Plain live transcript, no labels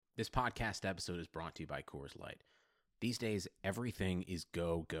This podcast episode is brought to you by Coors Light. These days, everything is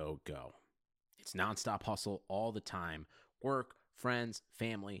go, go, go. It's nonstop hustle all the time. Work, friends,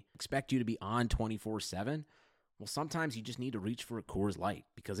 family expect you to be on 24/7. Well, sometimes you just need to reach for a Coors Light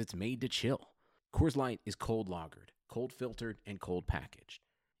because it's made to chill. Coors Light is cold lagered, cold filtered, and cold packaged.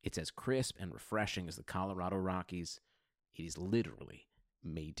 It's as crisp and refreshing as the Colorado Rockies. It is literally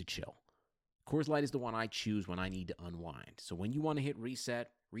made to chill. Coors Light is the one I choose when I need to unwind. So when you want to hit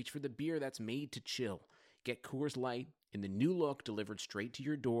reset, reach for the beer that's made to chill. Get Coors Light in the new look delivered straight to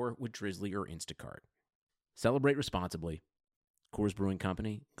your door with Drizzly or Instacart. Celebrate responsibly. Coors Brewing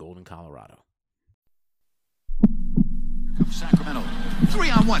Company, Golden, Colorado. Sacramento.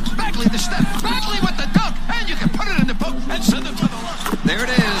 3-on-1. Bagley the step. Bagley with the dunk. And you can put it in the book and send it to the left. There it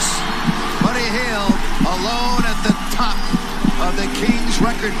is. Buddy Hield alone at the top of the Kings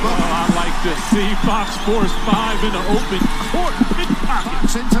record book. Oh, I like to see Fox Sports 5 in the open court.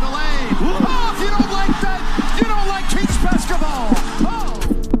 Fox into the lane. Oh, if you don't like that, you don't like Kings basketball. Oh.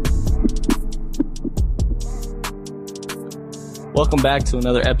 Welcome back to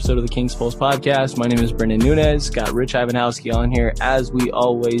another episode of the Kings Pulse podcast. My name is Brendan Nunez. Got Rich Ivanowski on here as we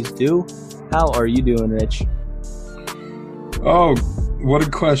always do. How are you doing, Rich? Oh, what a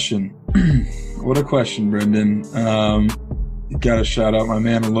question. What a question, Brendan. Got to shout out my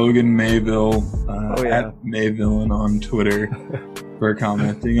man Logan Mayville at Mayvillain on Twitter for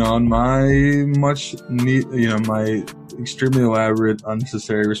commenting on my my extremely elaborate,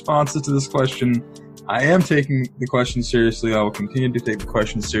 unnecessary responses to this question. I am taking the question seriously. I will continue to take the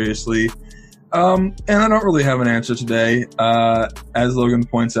question seriously. And I don't really have an answer today. As Logan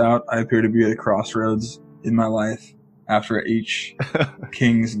points out, I appear to be at a crossroads in my life after each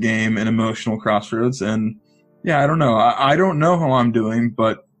Kings game, an emotional crossroads. And yeah, I don't know. I don't know how I'm doing,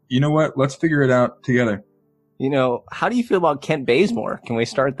 but you know what? Let's figure it out together. You know, how do you feel about Kent Bazemore? Can we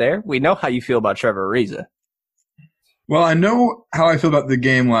start there? We know how you feel about Trevor Ariza. Well, I know how I feel about the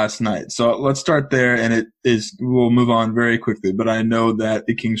game last night, so let's start there, and we'll move on very quickly. But I know that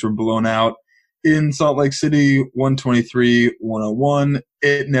the Kings were blown out in Salt Lake City, 123-101.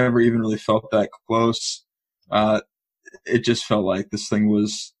 It never even really felt that close. It just felt like this thing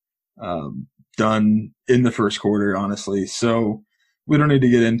was done in the first quarter, honestly. So we don't need to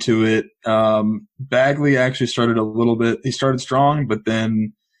get into it. Bagley actually started a little bit. He started strong, but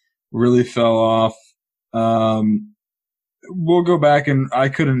then really fell off. We'll go back, and I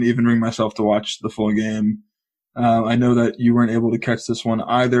couldn't even bring myself to watch the full game. I know that you weren't able to catch this one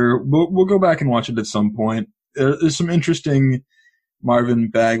either. We'll go back and watch it at some point. There's some interesting Marvin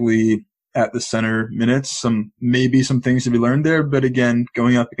Bagley at the center minutes. Maybe some things to be learned there, but again,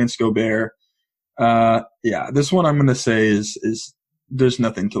 going up against Gobert, this one I'm going to say is there's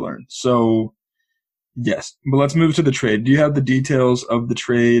nothing to learn. So yes, but let's move to the trade. Do you have the details of the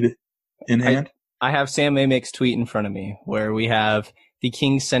trade in hand? I have Sam Amick's tweet in front of me where we have the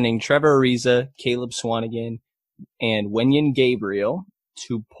Kings sending Trevor Ariza, Caleb Swanigan, and Wenyen Gabriel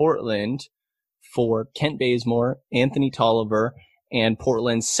to Portland for Kent Bazemore, Anthony Tolliver, and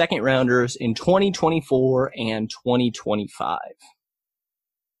Portland's second rounders in 2024 and 2025.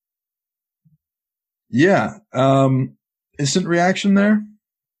 Yeah. Instant reaction there?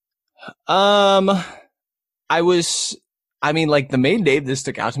 The main name that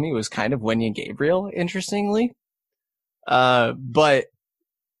stuck out to me was kind of Wenyen Gabriel, interestingly. But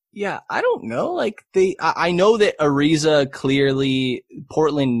yeah, I don't know. I know that Ariza clearly,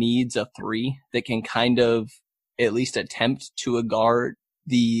 Portland needs a three that can kind of at least attempt to guard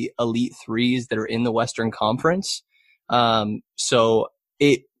the elite threes that are in the Western Conference.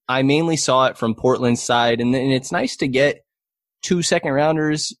 I mainly saw it from Portland's side, and it's nice to get 2 second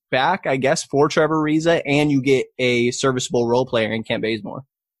rounders back, I guess, for Trevor Ariza, and you get a serviceable role player in Kent Bazemore.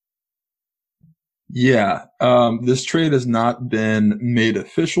 Yeah. This trade has not been made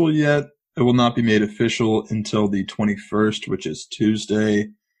official yet. It will not be made official until the 21st, which is Tuesday.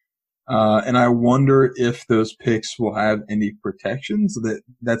 And I wonder if those picks will have any protections.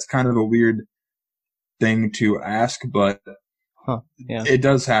 That's kind of a weird thing to ask, but It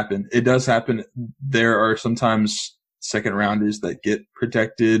does happen. It does happen. There are sometimes second rounders that get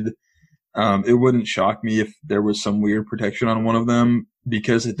protected. It wouldn't shock me if there was some weird protection on one of them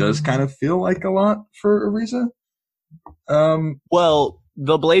because it does kind of feel like a lot for Ariza. Well,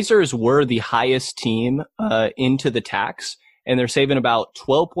 the Blazers were the highest team into the tax, and they're saving about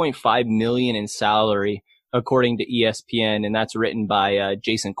 $12.5 million in salary, according to ESPN, and that's written by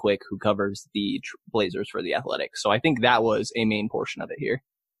Jason Quick, who covers the Blazers for The Athletic. So I think that was a main portion of it here.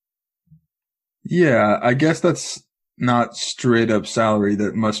 Yeah, I guess that's not straight up salary.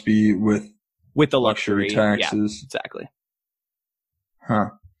 That must be with the luxury taxes. Yeah, exactly. Huh.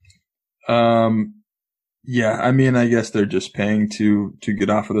 Yeah, I mean, I guess they're just paying to get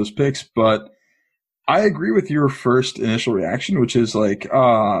off of those picks, but I agree with your first initial reaction, which is like,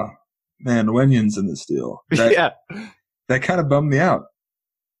 man, Wenyon's in this deal. Yeah, that kind of bummed me out.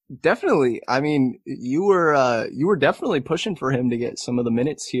 definitely. I mean, you were definitely pushing for him to get some of the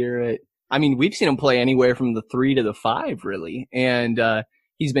minutes here. I mean, we've seen him play anywhere from the 3 to the 5, really, and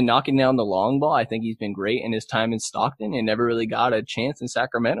he's been knocking down the long ball. I think he's been great in his time in Stockton and never really got a chance in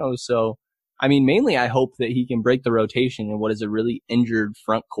Sacramento. So, I mean, mainly I hope that he can break the rotation in what is a really injured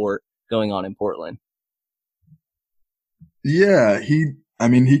front court going on in Portland. Yeah, he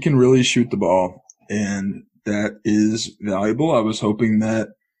can really shoot the ball, and that is valuable. I was hoping that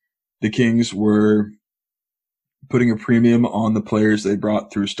the Kings were putting a premium on the players they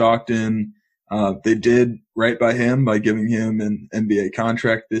brought through Stockton. They did right by him by giving him an NBA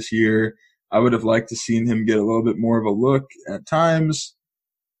contract this year. I would have liked to seen him get a little bit more of a look at times.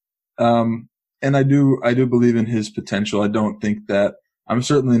 And I do believe in his potential. I don't think that I'm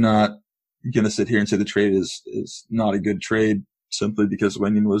certainly not going to sit here and say the trade is not a good trade simply because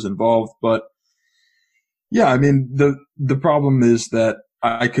Wenyen was involved. But yeah, I mean, the problem is that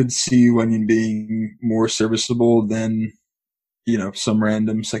I could see Wenyen being more serviceable than, some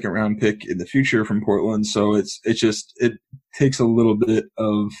random second round pick in the future from Portland. So it takes a little bit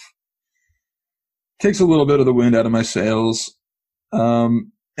of the wind out of my sails. I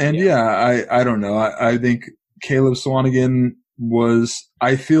don't know. I think Caleb Swanigan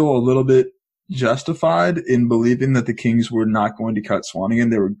I feel a little bit justified in believing that the Kings were not going to cut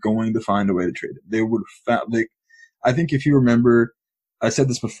Swanigan. They were going to find a way to trade him. They would have found, I think if you remember, I said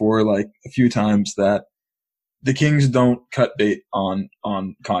this before, like a few times, that the Kings don't cut bait on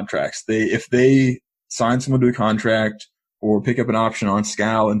contracts. If they sign someone to a contract or pick up an option on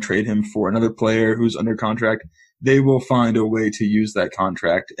Scal and trade him for another player who's under contract, they will find a way to use that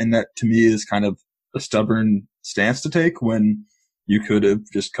contract. And that to me is kind of a stubborn stance to take when you could have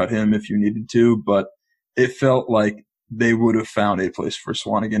just cut him if you needed to, but it felt like they would have found a place for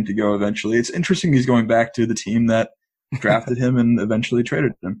Swanigan to go eventually. It's interesting he's going back to the team that drafted him and eventually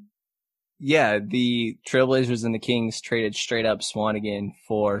traded him. Yeah, the Trailblazers and the Kings traded straight up Swanigan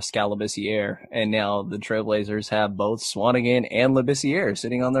for Skal Labissière, and now the Trailblazers have both Swanigan and Labissière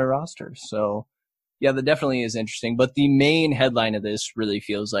sitting on their roster. So, yeah, that definitely is interesting. But the main headline of this really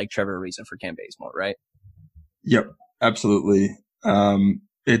feels like Trevor Ariza for Kent Bazemore, right? Yep, absolutely.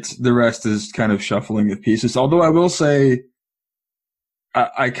 The rest is kind of shuffling of pieces. Although I will say,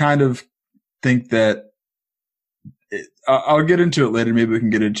 I kind of think that I'll get into it later. Maybe we can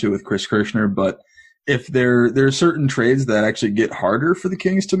get into it with Chris Kirschner. But if there are certain trades that actually get harder for the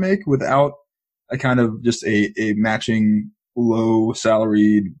Kings to make without a kind of just a matching low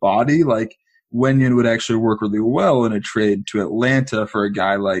salaried body, like Wenyen would actually work really well in a trade to Atlanta for a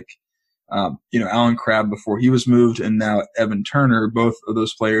guy like Alan Crabb before he was moved, and now Evan Turner. Both of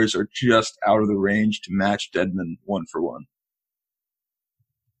those players are just out of the range to match Dedmon 1-for-1.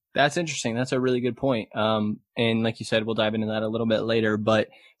 That's interesting. That's a really good point. And like you said, we'll dive into that a little bit later. But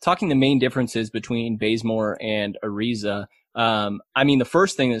talking the main differences between Bazemore and Ariza, the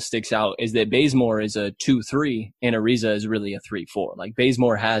first thing that sticks out is that Bazemore is a 2-3 and Ariza is really a 3-4. Like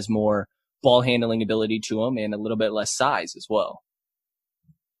Bazemore has more ball handling ability to him and a little bit less size as well.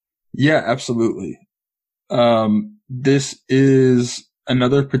 Yeah, absolutely. This is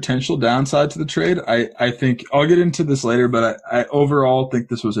another potential downside to the trade. I think I'll get into this later, but I overall think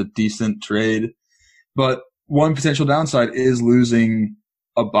this was a decent trade. But one potential downside is losing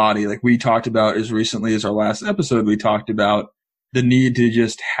a body. Like we talked about as recently as our last episode, we talked about the need to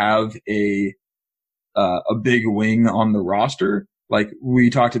just have a big wing on the roster. Like we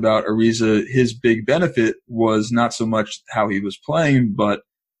talked about Ariza, his big benefit was not so much how he was playing, but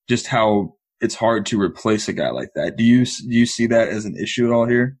just how it's hard to replace a guy like that. Do you see that as an issue at all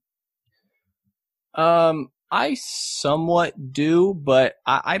here? I somewhat do, but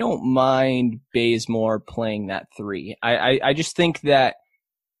I don't mind Bazemore playing that 3. I just think that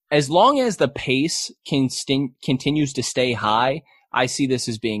as long as the pace continues to stay high, I see this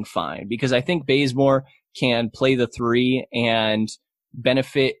as being fine, because I think Bazemore can play the 3 and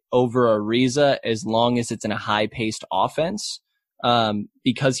benefit over Ariza as long as it's in a high-paced offense.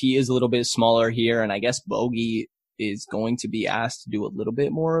 Because he is a little bit smaller here, and I guess Bogey is going to be asked to do a little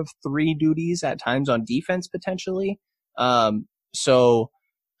bit more of 3 duties at times on defense potentially. So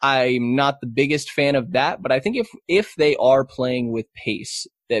I'm not the biggest fan of that, but I think if they are playing with pace,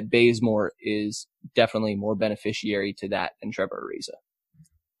 that Bazemore is definitely more beneficiary to that than Trevor Ariza.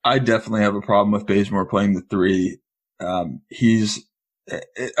 I definitely have a problem with Bazemore playing the 3. It's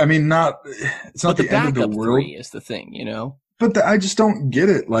not the end of the world. 3 is the thing, But I just don't get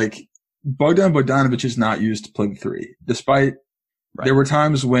it. Like, Bogdan Bogdanovic is not used to play the three, despite there were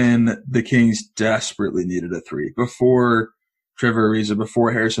times when the Kings desperately needed a three. Before Trevor Ariza,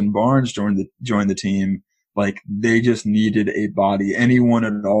 before Harrison Barnes joined the team, like they just needed a body, anyone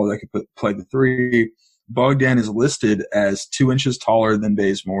at all that could play the three. Bogdan is listed as 2 inches taller than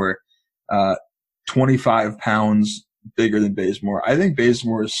Bazemore, 25 pounds bigger than Bazemore. I think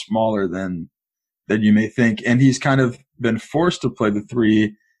Bazemore is smaller than you may think, and he's kind of been forced to play the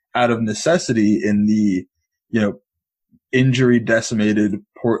three out of necessity in the, injury decimated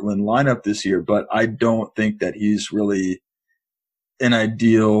Portland lineup this year. But I don't think that he's really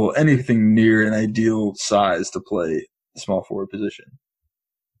anything near an ideal size to play the small forward position.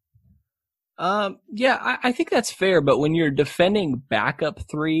 I think that's fair, but when you're defending backup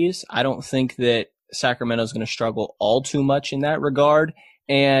threes, I don't think that Sacramento's going to struggle all too much in that regard.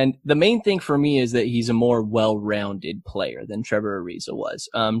 And the main thing for me is that he's a more well-rounded player than Trevor Ariza was.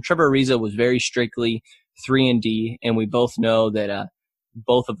 Trevor Ariza was very strictly 3-and-D, and we both know that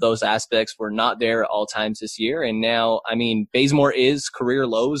both of those aspects were not there at all times this year. And now, Bazemore is career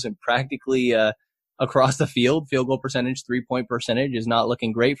lows and practically across the field. Field goal percentage, 3-point percentage is not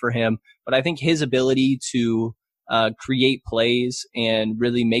looking great for him. But I think his ability to create plays and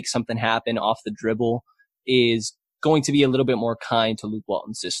really make something happen off the dribble is going to be a little bit more kind to Luke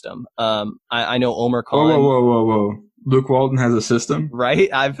Walton's system. I know Omer Khan. Whoa. Luke Walton has a system? Right?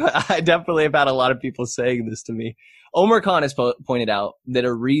 I definitely have had a lot of people saying this to me. Omer Khan has pointed out that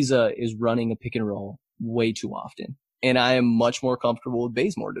Ariza is running a pick and roll way too often. And I am much more comfortable with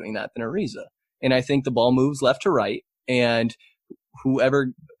Bazemore doing that than Ariza. And I think the ball moves left to right, and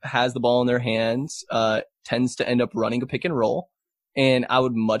whoever has the ball in their hands tends to end up running a pick and roll. And I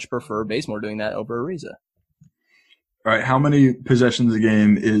would much prefer Bazemore doing that over Ariza. All right, how many possessions a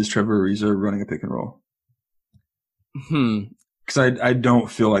game is Trevor Ariza running a pick and roll? Because I don't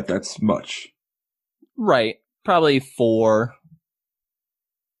feel like that's much. Right, probably 4.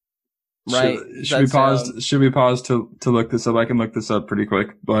 Right. Should we pause to look this up? I can look this up pretty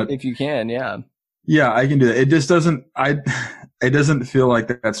quick, but if you can, yeah. Yeah, I can do that. It just doesn't it doesn't feel like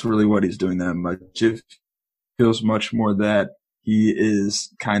that's really what he's doing that much. It feels much more that he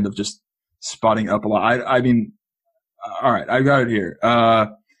is kind of just spotting up a lot. All right, I got it here.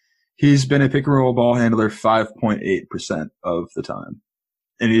 He's been a pick and roll ball handler 5.8% of the time.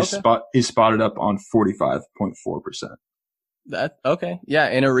 And he's spotted up on 45.4%. That okay. Yeah,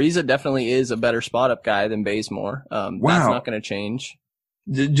 and Ariza definitely is a better spot up guy than Bazemore. That's not going to change.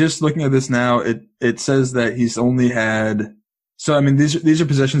 Just looking at this now, it says that he's only had these are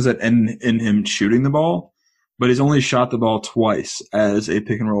possessions that end in him shooting the ball, but he's only shot the ball twice as a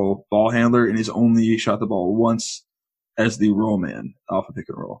pick and roll ball handler, and he's only shot the ball once as the roll man off a pick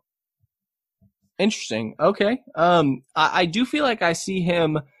and roll. Interesting. Okay. I do feel like I see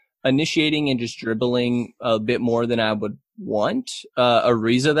him initiating and just dribbling a bit more than I would want.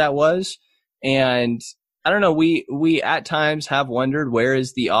 Ariza that was. And I don't know, we at times have wondered where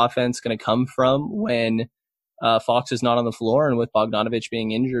is the offense going to come from when Fox is not on the floor, and with Bogdanovic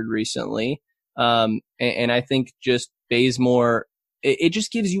being injured recently. And I think just Bazemore, it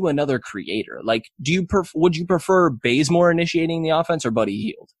just gives you another creator. Like, would you prefer Bazemore initiating the offense or Buddy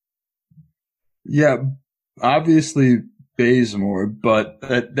Hield? Yeah, obviously Bazemore, but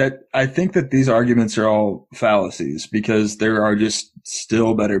that I think that these arguments are all fallacies because there are just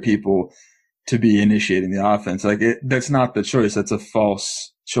still better people to be initiating the offense. Like that's not the choice. That's a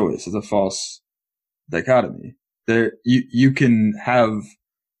false choice. It's a false dichotomy. You can have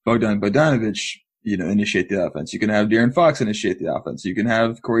Bogdan Bogdanovic, initiate the offense. You can have De'Aaron Fox initiate the offense. You can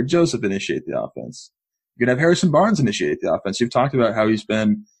have Corey Joseph initiate the offense. You can have Harrison Barnes initiate the offense. You've talked about how he's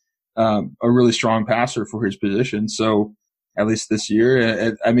been a really strong passer for his position. So at least this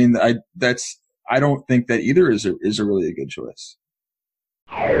year, I don't think that either is a really a good choice.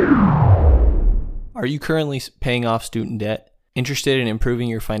 Are you currently paying off student debt? Interested in improving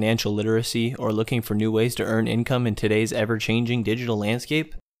your financial literacy or looking for new ways to earn income in today's ever-changing digital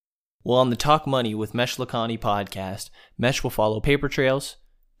landscape? Well, on the Talk Money with Mesh Lakhani podcast, Mesh will follow paper trails,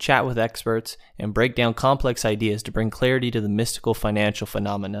 chat with experts, and break down complex ideas to bring clarity to the mystical financial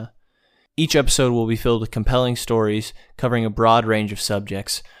phenomena. Each episode will be filled with compelling stories covering a broad range of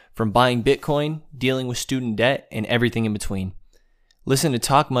subjects, from buying Bitcoin, dealing with student debt, and everything in between. Listen to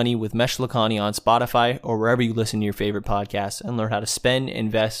Talk Money with Mesh Lakhani on Spotify or wherever you listen to your favorite podcasts and learn how to spend,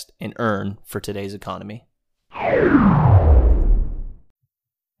 invest, and earn for today's economy.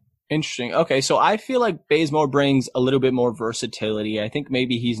 Interesting. Okay, so I feel like Bazemore brings a little bit more versatility. I think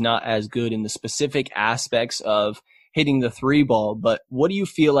maybe he's not as good in the specific aspects of hitting the three ball, but what do you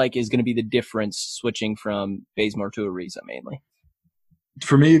feel like is going to be the difference switching from Bazemore to Ariza mainly?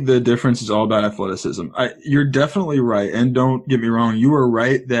 for me, the difference is all about athleticism. You're definitely right, and don't get me wrong, you are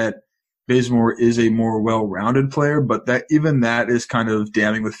right that Bazemore is a more well-rounded player, but that is kind of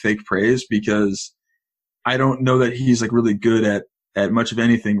damning with fake praise, because I don't know that he's like really good at much of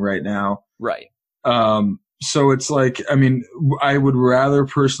anything right now. Right. So it's like, I mean, I would rather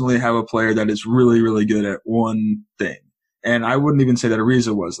personally have a player that is really, really good at one thing. And I wouldn't even say that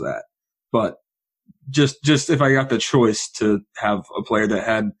Ariza was that. But just if I got the choice to have a player that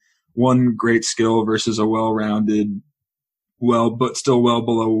had one great skill versus a well-rounded, but still well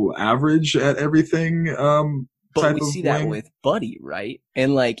below average at everything, but we see that with Buddy, right?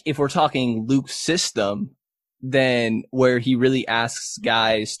 And like, if we're talking Luke's system, then where he really asks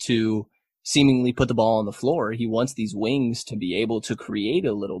guys to seemingly put the ball on the floor, he wants these wings to be able to create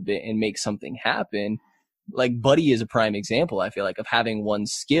a little bit and make something happen. Like, Buddy is a prime example, I feel like, of having one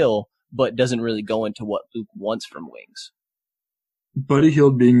skill, but doesn't really go into what Luke wants from wings. Buddy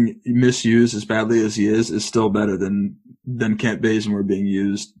Hield being misused as badly as he is still better than Kent Bazemore being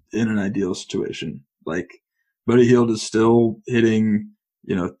used in an ideal situation. Like, Buddy Hield is still hitting,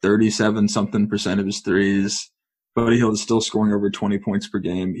 37% of his threes. Buddy Hield is still scoring over 20 points per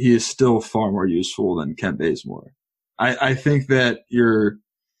game. He is still far more useful than Kent Bazemore. I think that you're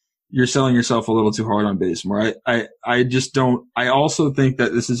selling yourself a little too hard on Bazemore. I just don't. I also think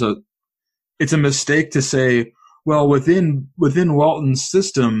that it's a mistake to say, well, within Walton's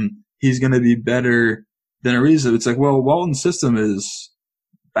system, he's going to be better than Ariza. It's like, well, Walton's system is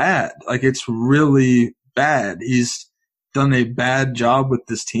bad. Like, it's really bad. He's done a bad job with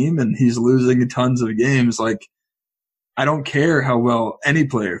this team, and he's losing tons of games. Like, I don't care how well any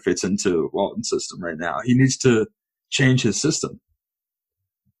player fits into Walton's system right now. He needs to change his system.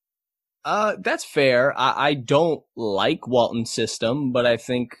 That's fair. I don't like Walton's system, but I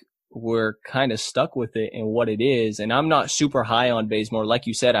think we're kind of stuck with it and what it is. And I'm not super high on Bazemore. Like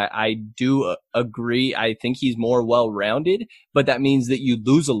you said, I do agree. I think he's more well-rounded, but that means that you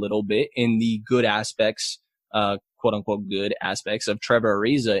lose a little bit in the good aspects, quote unquote good aspects of Trevor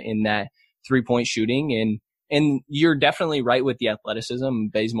Ariza in that 3-point shooting. And you're definitely right with the athleticism.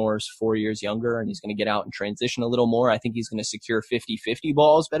 Bazemore's 4 years younger, and he's going to get out and transition a little more. I think he's going to secure 50-50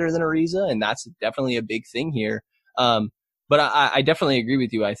 balls better than Ariza, and that's definitely a big thing here. But I definitely agree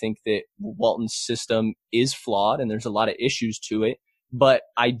with you. I think that Walton's system is flawed, and there's a lot of issues to it. But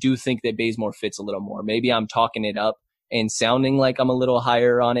I do think that Bazemore fits a little more. Maybe I'm talking it up and sounding like I'm a little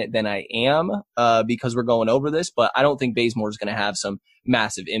higher on it than I am because we're going over this. But I don't think Bazemore's going to have some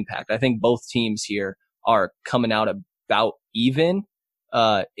massive impact. I think both teams here are coming out about even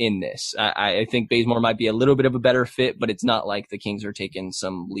in this. I think Bazemore might be a little bit of a better fit, but it's not like the Kings are taking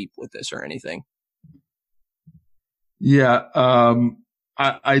some leap with this or anything. Yeah,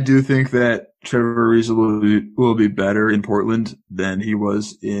 I do think that Trevor Ariza will be better in Portland than he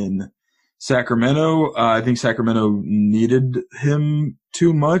was in Sacramento. I think Sacramento needed him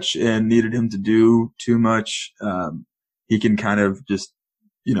too much and needed him to do too much. He can kind of just,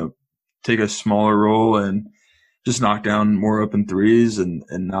 take a smaller role and just knock down more open threes and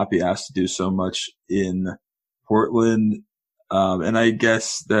not be asked to do so much in Portland. And I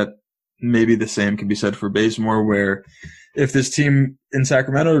guess that maybe the same can be said for Bazemore, where if this team in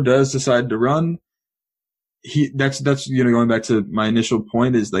Sacramento does decide to run, that's going back to my initial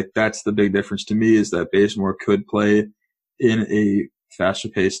point, is like, that's the big difference to me, is that Bazemore could play in a faster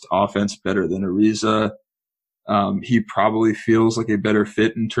paced offense better than Ariza. He probably feels like a better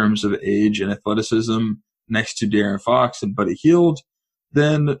fit in terms of age and athleticism next to De'Aaron Fox and Buddy Hield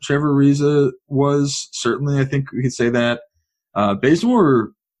than Trevor Ariza was. Certainly, I think we could say that.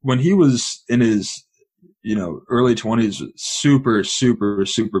 Bazemore, when he was in his, early 20s, super, super,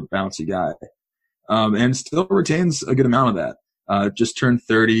 super bouncy guy, and still retains a good amount of that. Just turned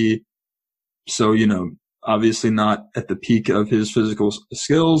 30, so, obviously not at the peak of his physical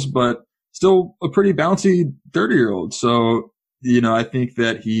skills, but still a pretty bouncy 30-year-old. So, I think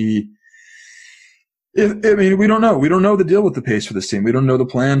that we don't know. We don't know the deal with the pace for this team. We don't know the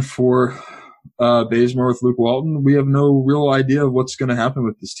plan for Bazemore with Luke Walton. We have no real idea of what's going to happen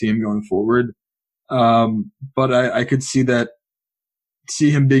with this team going forward. But I could see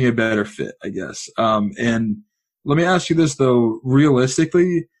him being a better fit, I guess. And let me ask you this, though.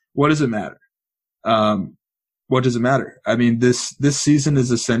 Realistically, what does it matter? What does it matter? I mean, this season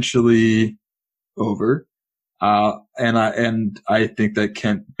is essentially over. And I think that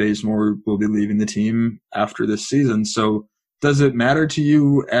Kent Bazemore will be leaving the team after this season. So does it matter to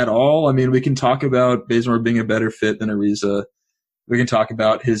you at all? I mean, we can talk about Bazemore being a better fit than Ariza. We can talk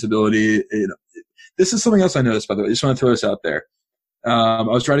about his ability. This is something else I noticed, by the way. I just want to throw this out there. I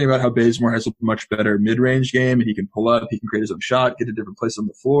was writing about how Bazemore has a much better mid-range game, and he can pull up, he can create his own shot, get to different places on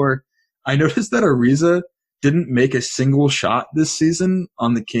the floor. I noticed that Ariza didn't make a single shot this season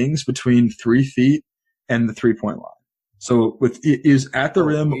on the Kings between 3 feet and the 3-point line. So he was at the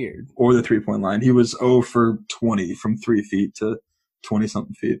rim or the 3-point line. He was 0 for 20 from 3 feet to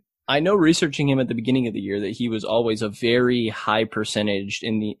 20-something feet. I know researching him at the beginning of the year that he was always a very high percentage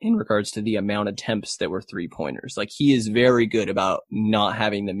in regards to the amount of attempts that were 3-pointers. Like, he is very good about not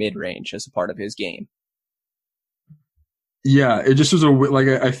having the mid-range as a part of his game. Yeah, it just was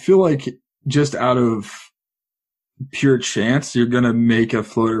I feel like just out of pure chance, you're going to make a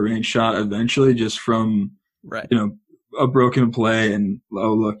floater range shot eventually just from, right, a broken play and,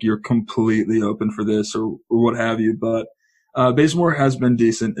 oh, look, you're completely open for this or what have you. But Bazemore has been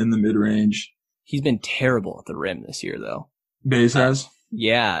decent in the mid-range. He's been terrible at the rim this year, though. Baze has?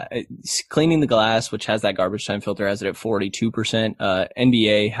 Yeah. Cleaning the glass, which has that garbage time filter, has it at 42%.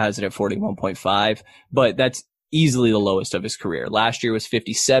 NBA has it at 41.5%, but that's easily the lowest of his career. Last year was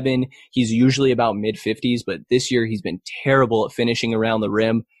 57. He's usually about mid-50s, but this year he's been terrible at finishing around the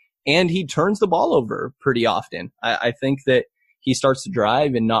rim, and he turns the ball over pretty often. I think that he starts to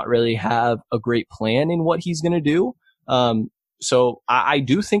drive and not really have a great plan in what he's going to do. So I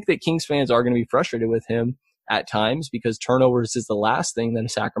do think that Kings fans are going to be frustrated with him at times because turnovers is the last thing that a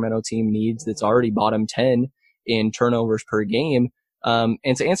Sacramento team needs that's already bottom 10 in turnovers per game.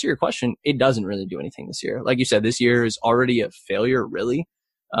 And to answer your question, it doesn't really do anything this year. Like you said, this year is already a failure, really.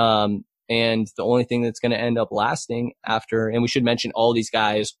 And the only thing that's going to end up lasting after, and we should mention all these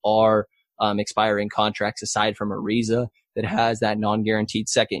guys are expiring contracts aside from Ariza that has that non-guaranteed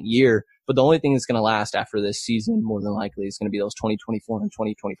second year. But the only thing that's going to last after this season, more than likely, is going to be those 2024 and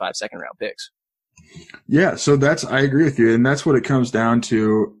 2025 second round picks. Yeah, so I agree with you. And that's what it comes down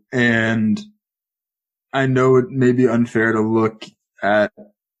to. And I know it may be unfair to look at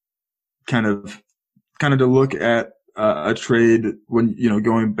kind of to look at a trade when,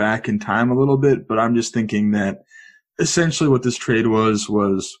 going back in time a little bit, but I'm just thinking that essentially what this trade was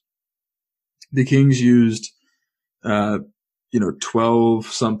the Kings used, 12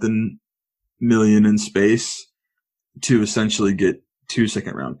 something million in space to essentially get 2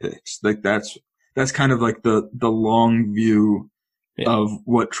 second round picks. Like that's kind of like the long view of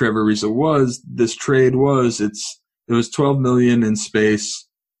what Trevor Ariza was. This trade was, it was 12 million in space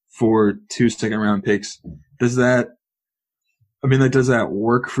for 2 second round picks. Does that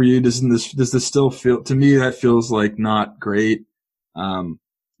work for you? Does this still feel, to me, that feels like not great.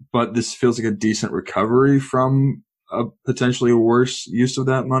 But this feels like a decent recovery from potentially a worse use of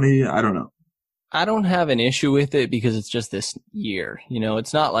that money. I don't know. I don't have an issue with it because it's just this year.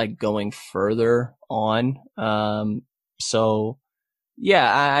 It's not like going further on. So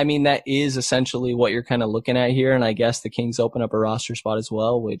yeah, I mean, that is essentially what you're kind of looking at here. And I guess the Kings open up a roster spot as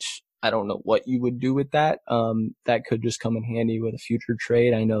well, which I don't know what you would do with that. That could just come in handy with a future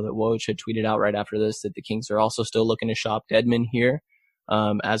trade. I know that Woj had tweeted out right after this that the Kings are also still looking to shop Dedmon here,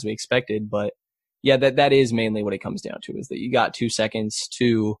 as we expected. But yeah, that is mainly what it comes down to, is that you got 2 seconds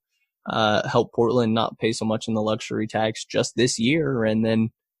to help Portland not pay so much in the luxury tax just this year. And then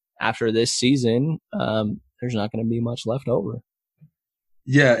after this season, there's not going to be much left over.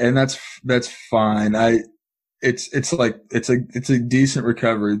 Yeah. And that's fine. It's a decent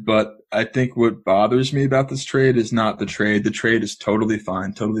recovery, but I think what bothers me about this trade is not the trade. The trade is totally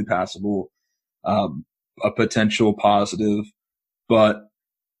fine, totally passable, a potential positive. But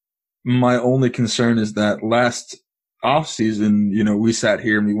my only concern is that last offseason, we sat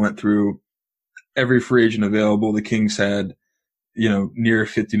here and we went through every free agent available. The Kings had, near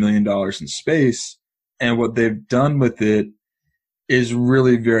 $50 million in space. And what they've done with it is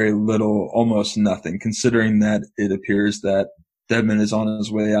really very little, almost nothing, considering that it appears that Dedmon is on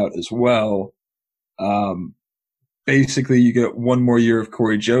his way out as well. Basically, you get one more year of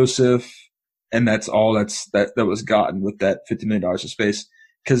Corey Joseph, and that's all that was gotten with that $50 million of space.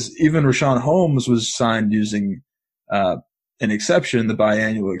 Because even Richaun Holmes was signed using an exception, the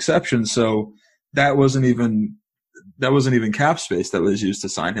biannual exception. So that wasn't even cap space that was used to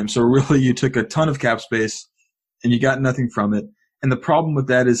sign him. So really, you took a ton of cap space and you got nothing from it. And the problem with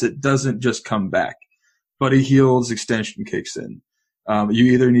that is it doesn't just come back. Buddy Hield's extension kicks in.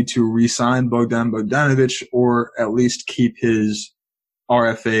 You either need to re-sign Bogdan Bogdanović or at least keep his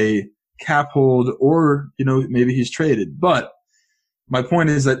RFA cap hold, or, maybe he's traded. But my point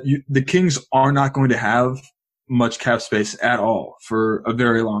is that the Kings are not going to have much cap space at all for a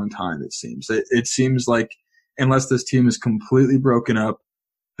very long time, it seems. It seems like unless this team is completely broken up,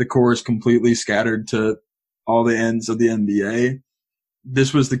 the core is completely scattered to all the ends of the NBA,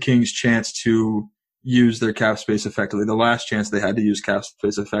 this was the Kings' chance to use their cap space effectively. The last chance they had to use cap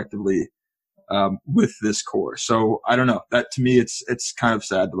space effectively with this core. So I don't know. That to me, it's kind of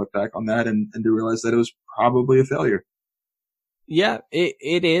sad to look back on that and to realize that it was probably a failure. Yeah,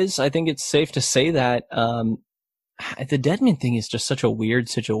 it is. I think it's safe to say that. The Dedmon thing is just such a weird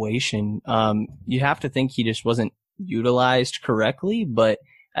situation. You have to think he just wasn't utilized correctly, but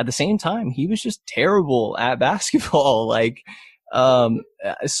at the same time, he was just terrible at basketball.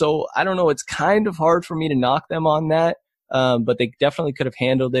 So I don't know. It's kind of hard for me to knock them on that. But they definitely could have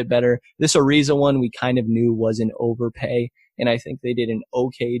handled it better. This Ariza one we kind of knew was an overpay, and I think they did an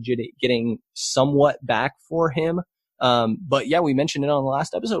okay getting somewhat back for him. But yeah, we mentioned it on the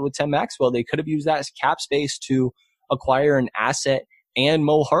last episode with Tim Maxwell. They could have used that as cap space to acquire an asset and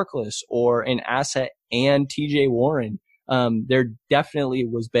Mo Harkless, or an asset and TJ Warren. There definitely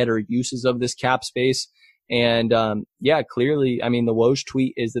was better uses of this cap space. And yeah, clearly, I mean, the Woj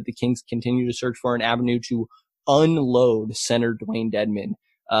tweet is that the Kings continue to search for an avenue to unload center Dwayne Dedmon,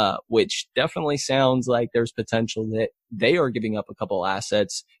 which definitely sounds like there's potential that they are giving up a couple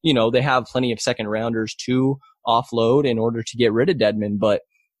assets. You know, they have plenty of second rounders to offload in order to get rid of Dedmon. But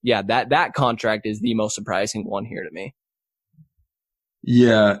yeah, that contract is the most surprising one here to me.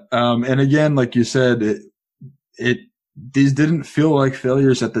 Yeah. And again, like you said, these didn't feel like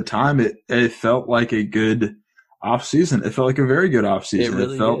failures at the time. It felt like a good offseason. It felt like a very good offseason. It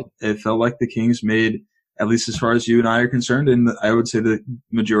really it felt like the Kings made, at least as far as you and I are concerned, and I would say the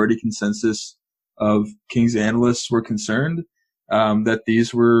majority consensus of Kings analysts were concerned, that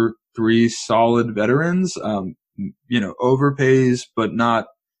these were three solid veterans, overpays, but not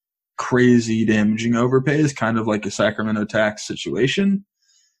crazy damaging overpays, kind of like a Sacramento tax situation.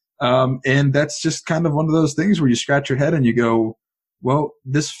 And that's just kind of one of those things where you scratch your head and you go, well,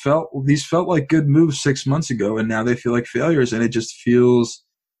 these felt like good moves 6 months ago, and now they feel like failures. And it just feels,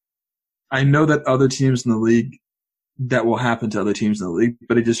 I know that other teams in the league, that will happen to other teams in the league,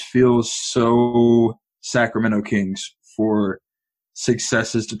 but it just feels so Sacramento Kings for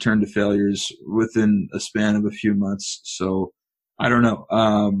successes to turn to failures within a span of a few months. So I don't know.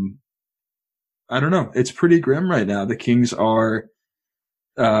 It's pretty grim right now. The Kings are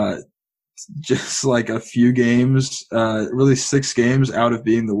just like a few games, really 6 games out of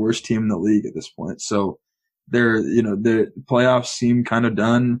being the worst team in the league at this point. So the playoffs seem kind of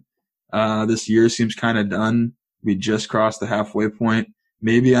done. This year seems kind of done. We just crossed the halfway point.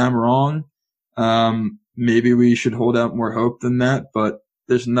 Maybe I'm wrong. Maybe we should hold out more hope than that, but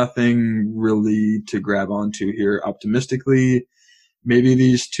there's nothing really to grab onto here optimistically. Maybe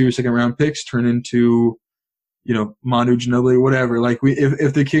these 2 second-round picks turn into, Manu Ginobili, whatever. Like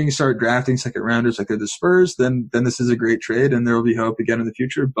if the Kings start drafting second-rounders like the Spurs, then this is a great trade and there will be hope again in the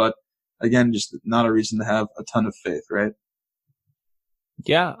future. But again, just not a reason to have a ton of faith, right?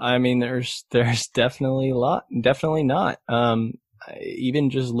 Yeah, I mean, there's definitely not. Even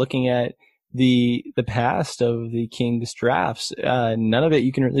just looking at the past of the Kings drafts, none of it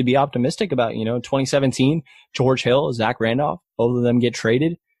you can really be optimistic about. 2017, George Hill, Zach Randolph, both of them get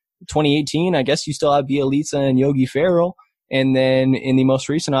traded. 2018, I guess you still have Bjelica and Yogi Ferrell. And then in the most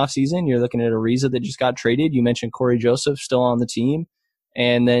recent offseason, you're looking at Ariza that just got traded. You mentioned Corey Joseph still on the team.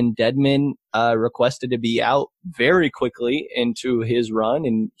 And then Dedmon requested to be out very quickly into his run,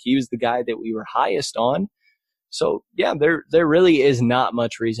 and he was the guy that we were highest on. So yeah, there really is not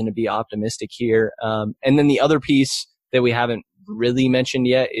much reason to be optimistic here. And then the other piece that we haven't really mentioned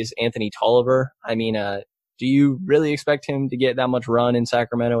yet is Anthony Tolliver. I mean, do you really expect him to get that much run in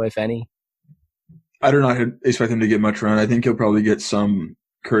Sacramento, if any? I do not expect him to get much run. I think he'll probably get some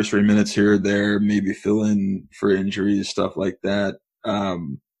cursory minutes here or there, maybe fill in for injuries, stuff like that.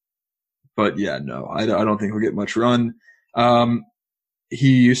 But yeah, no, I don't think he'll get much run.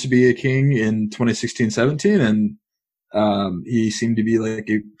 He used to be a King in 2016-17, and he seemed to be like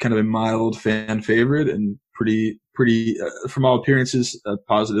a kind of a mild fan favorite and pretty from all appearances, a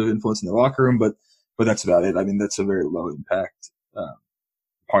positive influence in the locker room. But that's about it. I mean, that's a very low impact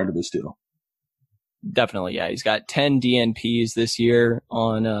part of this deal. Definitely, yeah. He's got 10 DNPs this year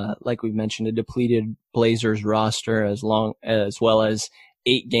on, like we've mentioned, a depleted Blazers roster, as well as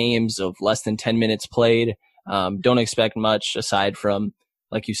 8 games of less than 10 minutes played. Don't expect much aside from,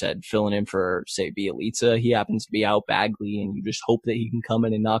 like you said, filling in for, say, Bjelica. He happens to be out Bagley, and you just hope that he can come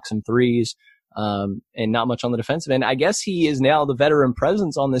in and knock some threes. And not much on the defensive end. I guess he is now the veteran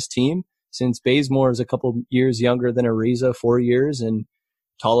presence on this team, since Bazemore is a couple years younger than Ariza, 4 years, and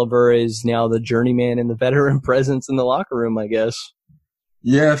Tolliver is now the journeyman and the veteran presence in the locker room, I guess.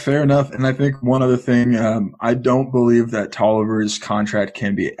 Yeah, fair enough. And I think one other thing, I don't believe that Tolliver's contract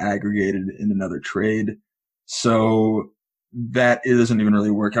can be aggregated in another trade. So that it doesn't even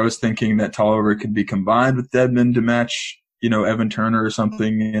really work. I was thinking that Tolliver could be combined with Dedmon to match, Evan Turner or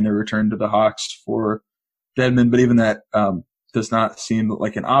something in a return to the Hawks for Dedmon, but even that does not seem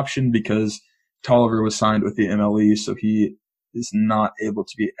like an option because Tolliver was signed with the MLE, so he is not able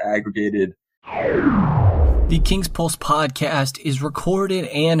to be aggregated. The Kings Pulse podcast is recorded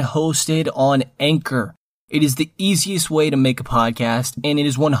and hosted on Anchor. It is the easiest way to make a podcast, and it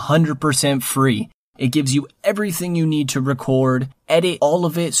is 100% free. It gives you everything you need to record, edit all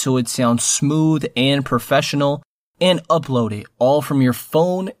of it so it sounds smooth and professional, and upload it all from your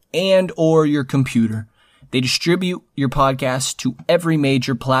phone and or your computer. They distribute your podcast to every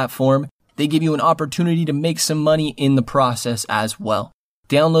major platform. They give you an opportunity to make some money in the process as well.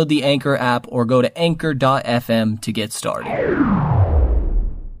 Download the Anchor app or go to anchor.fm to get started.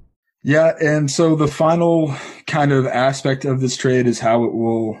 Yeah, and so the final kind of aspect of this trade is how it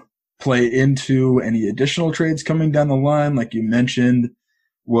will play into any additional trades coming down the line. Like you mentioned,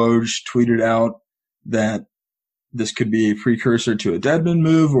 Woj tweeted out that this could be a precursor to a Dedmon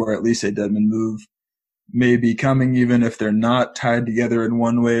move, or at least a Dedmon move may be coming, even if they're not tied together in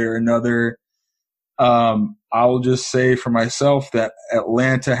one way or another. I'll just say for myself that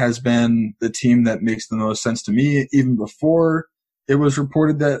Atlanta has been the team that makes the most sense to me, even before it was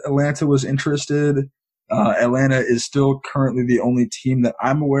reported that Atlanta was interested. Atlanta is still currently the only team that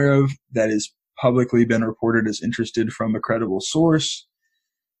I'm aware of that has publicly been reported as interested from a credible source.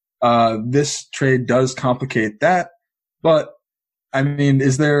 This trade does complicate that, but I mean,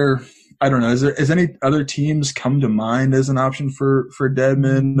 is any other teams come to mind as an option for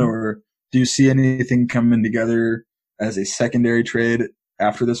Dedmon, or do you see anything coming together as a secondary trade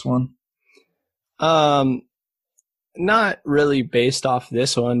after this one? Not really based off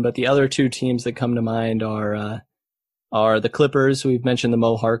this one, but the other two teams that come to mind are the Clippers. We've mentioned the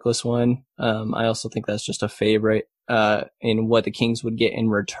Mo Harkless one. I also think that's just a favorite in what the Kings would get in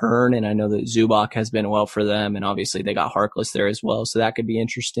return, and I know that Zubac has been well for them, and obviously they got Harkless there as well, so that could be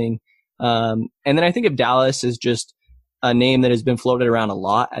interesting. And then I think of Dallas as just a name that has been floated around a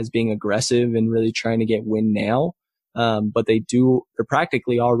lot as being aggressive and really trying to get win now. But they're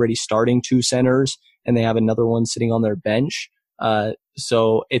practically already starting two centers, and they have another one sitting on their bench.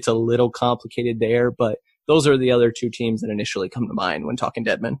 So it's a little complicated there, but those are the other two teams that initially come to mind when talking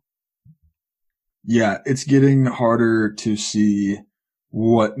Dedmon. Yeah, it's getting harder to see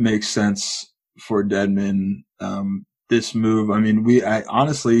what makes sense for Dedmon. This move, I mean,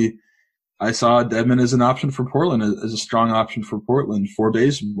 I saw Dedmon as an option for Portland, as a strong option for Portland for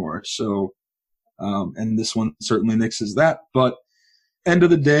Bazemore. So, and this one certainly nixes that. But end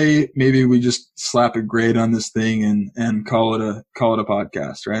of the day, maybe we just slap a grade on this thing and call it a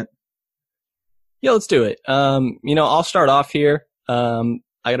podcast, right? Yeah, let's do it. I'll start off here.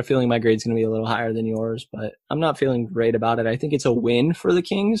 I got a feeling my grade's going to be a little higher than yours, but I'm not feeling great about it. I think it's a win for the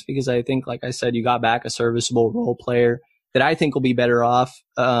Kings because I think, like I said, you got back a serviceable role player that I think will be better off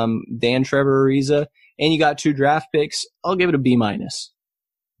than Trevor Ariza, and you got 2 draft picks. I'll give it a B-.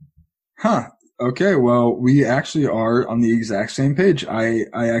 Huh. Okay, well, we actually are on the exact same page. I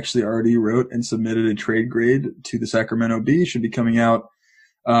actually already wrote and submitted a trade grade to the Sacramento Bee. Should be coming out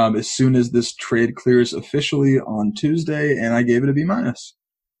as soon as this trade clears officially on Tuesday, and I gave it a B-.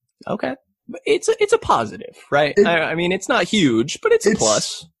 Okay. It's a positive, right? I mean, it's not huge, but it's a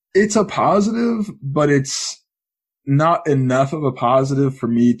plus. It's a positive, but it's not enough of a positive for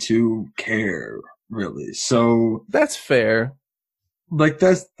me to care, really. So that's fair. Like,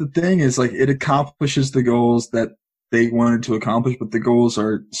 that's the thing is, like, it accomplishes the goals that they wanted to accomplish, but the goals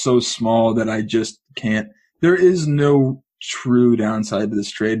are so small that I just can't. There is no true downside to this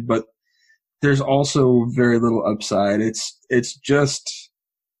trade, but there's also very little upside. It's just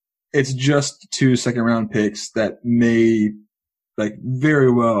 2 second-round picks that may, like,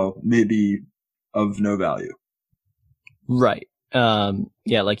 very well may be of no value. Right.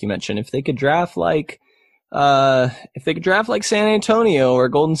 Yeah, like you mentioned, if they could draft like San Antonio or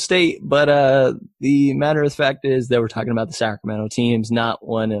Golden State, but the matter of the fact is that we're talking about the Sacramento teams, not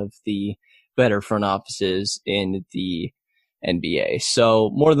one of the better front offices in the NBA. So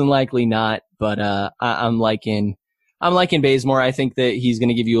more than likely not, but I'm liking Bazemore. I think that he's going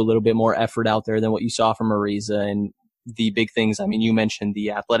to give you a little bit more effort out there than what you saw from Ariza, and the big things, I mean, you mentioned the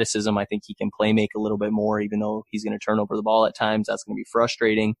athleticism. I think he can play make a little bit more, even though he's going to turn over the ball at times. That's going to be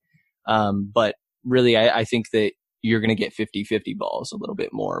frustrating. But really, I think that you're going to get 50-50 balls a little bit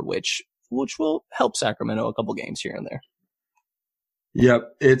more, which will help Sacramento a couple games here and there. Yep.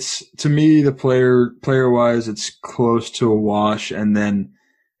 It's, to me, the player wise, it's close to a wash. And then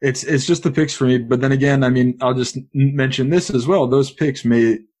it's just the picks for me. But then again, I mean, I'll just mention this as well. Those picks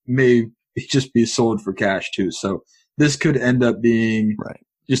may just be sold for cash too. So this could end up being Right.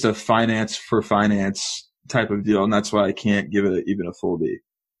 just a finance for finance type of deal, and that's why I can't give it even a full B.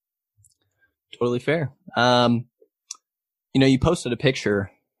 Totally fair. You posted a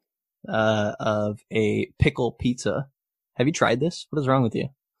picture of a pickle pizza. Have you tried this? What is wrong with you?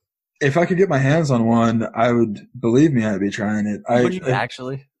 If I could get my hands on one, I would, believe me, I'd be trying it. Would you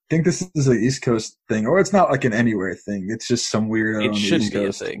actually? think this is an East Coast thing, or it's not like an anywhere thing. It's just some weirdo on It the shouldn't East be a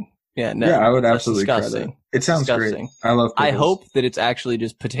Coast. thing. Yeah, no. Yeah, I would that's absolutely try that. disgusting. It sounds Disgusting. great. I love pickles. I hope that it's actually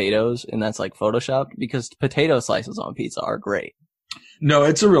just potatoes and that's like photoshopped, because potato slices on pizza are great. No,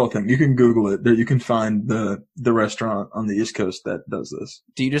 it's a real thing. You can Google it. There, you can find the restaurant on the East Coast that does this.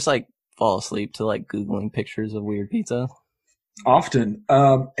 Do you just like fall asleep to like Googling pictures of weird pizza? Often.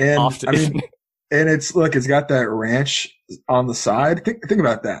 And Often. I mean, and it's got that ranch on the side. Think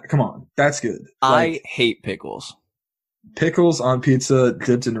about that. Come on. That's good. I hate pickles. Pickles on pizza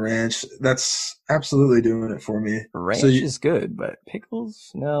dipped in ranch. That's absolutely doing it for me. Ranch So is good, but pickles,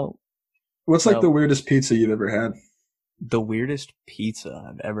 no. what's like No. the weirdest pizza you've ever had? The weirdest pizza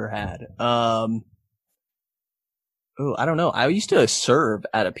I've ever had. I don't know. I used to serve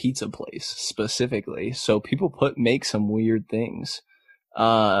at a pizza place specifically, so people make some weird things.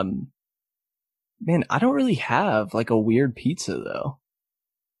 Man, I don't really have like a weird pizza though.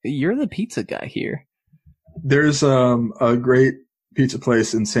 You're the pizza guy here. There's a great pizza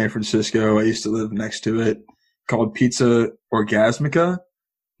place in San Francisco. I used to live next to it, called Pizza Orgasmica,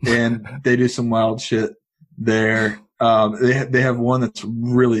 and they do some wild shit there. They have one that's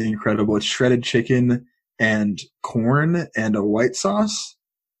really incredible. It's shredded chicken and corn and a white sauce.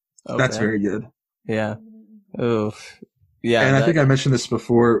 That's Okay. very good. Yeah. Oof. Yeah. And I think I mentioned this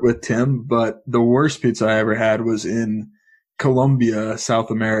before with Tim, but the worst pizza I ever had was in Colombia,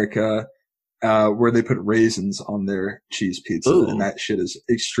 South America, where they put raisins on their cheese pizza, Ooh. and that shit is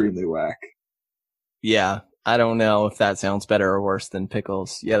extremely whack. Yeah. I don't know if that sounds better or worse than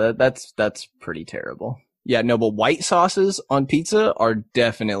pickles. Yeah, that's pretty terrible. Yeah, no, but white sauces on pizza are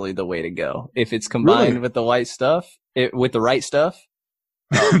definitely the way to go. If it's combined Really? with the white stuff, with the right stuff.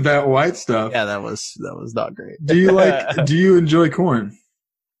 That white stuff. Yeah, that was not great. Do you enjoy corn?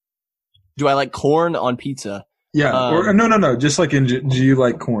 Do I like corn on pizza? Yeah. Or no. Just like do you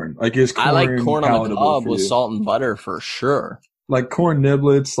like corn? Like is corn I like corn on the palatable cob for with you? salt and butter for sure. Like corn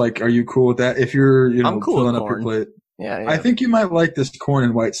niblets. Like, are you cool with that? If you're, I'm cool filling with up your corn. plate. Yeah, I think you might like this corn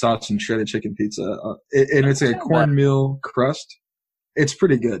and white sauce and shredded chicken pizza. And it's a not bad. cornmeal crust. It's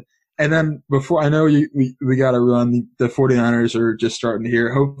pretty good. And then before, I know we got to run. The 49ers are just starting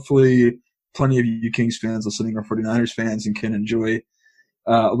here. Hopefully plenty of you Kings fans listening are 49ers fans and can enjoy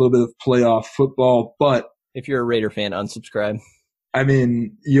a little bit of playoff football. But if you're a Raider fan, unsubscribe. I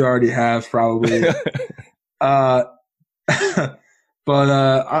mean, you already have probably.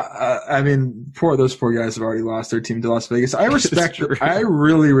 I mean, those poor guys have already lost their team to Las Vegas. I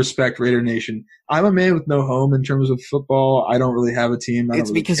really respect Raider Nation. I'm a man with no home in terms of football. I don't really have a team. I don't It's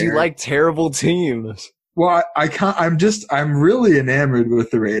really because care. you like terrible teams. Well, I'm really enamored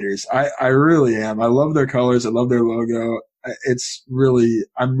with the Raiders. I really am. I love their colors. I love their logo.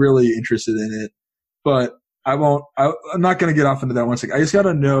 I'm really interested in it, but I'm not going to get off into that one second. I just got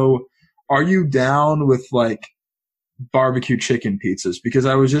to know, are you down with like barbecue chicken pizzas? Because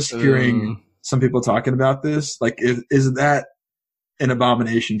I was just hearing some people talking about this. Like, is that an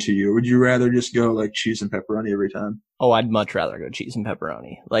abomination to you? Or would you rather just go like cheese and pepperoni every time? Oh, I'd much rather go cheese and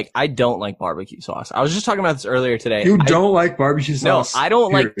pepperoni. Like, I don't like barbecue sauce. I was just talking about this earlier today. You don't like barbecue sauce? No, I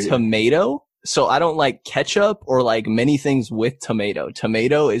don't like period. tomato. So I don't like ketchup or like many things with tomato.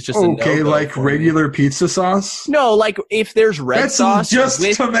 Tomato is just Okay, a no-go like for me. regular pizza sauce? No, like if there's red That's sauce just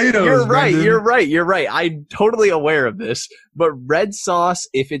with tomatoes. You're right. Brendan. You're right. I'm totally aware of this. But red sauce,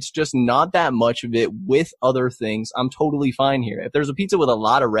 if it's just not that much of it with other things, I'm totally fine here. If there's a pizza with a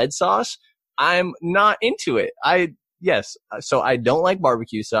lot of red sauce, I'm not into it. So I don't like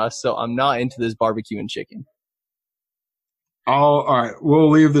barbecue sauce, so I'm not into this barbecue and chicken. All right.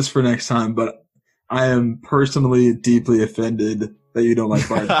 We'll leave this for next time, but I am personally deeply offended that you don't like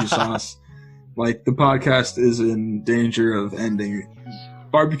barbecue sauce. Like, the podcast is in danger of ending.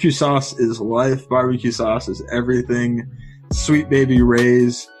 Barbecue sauce is life. Barbecue sauce is everything. Sweet Baby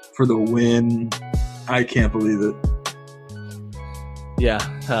Ray's for the win. I can't believe it. Yeah,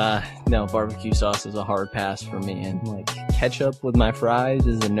 no, barbecue sauce is a hard pass for me, and like ketchup with my fries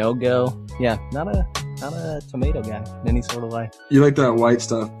is a no-go. Yeah, not a tomato guy in any sort of way. You like that white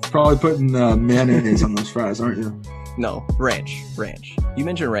stuff. Probably putting mayonnaise on those fries, aren't you? No, ranch. You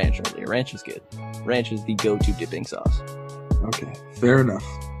mentioned ranch earlier. Ranch is good. Ranch is the go-to dipping sauce. Okay, fair enough.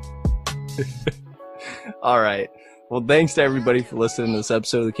 All right, Well, thanks to everybody for listening to this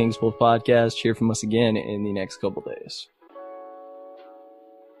episode of the King's Pulse podcast. Hear from us again in the next couple days.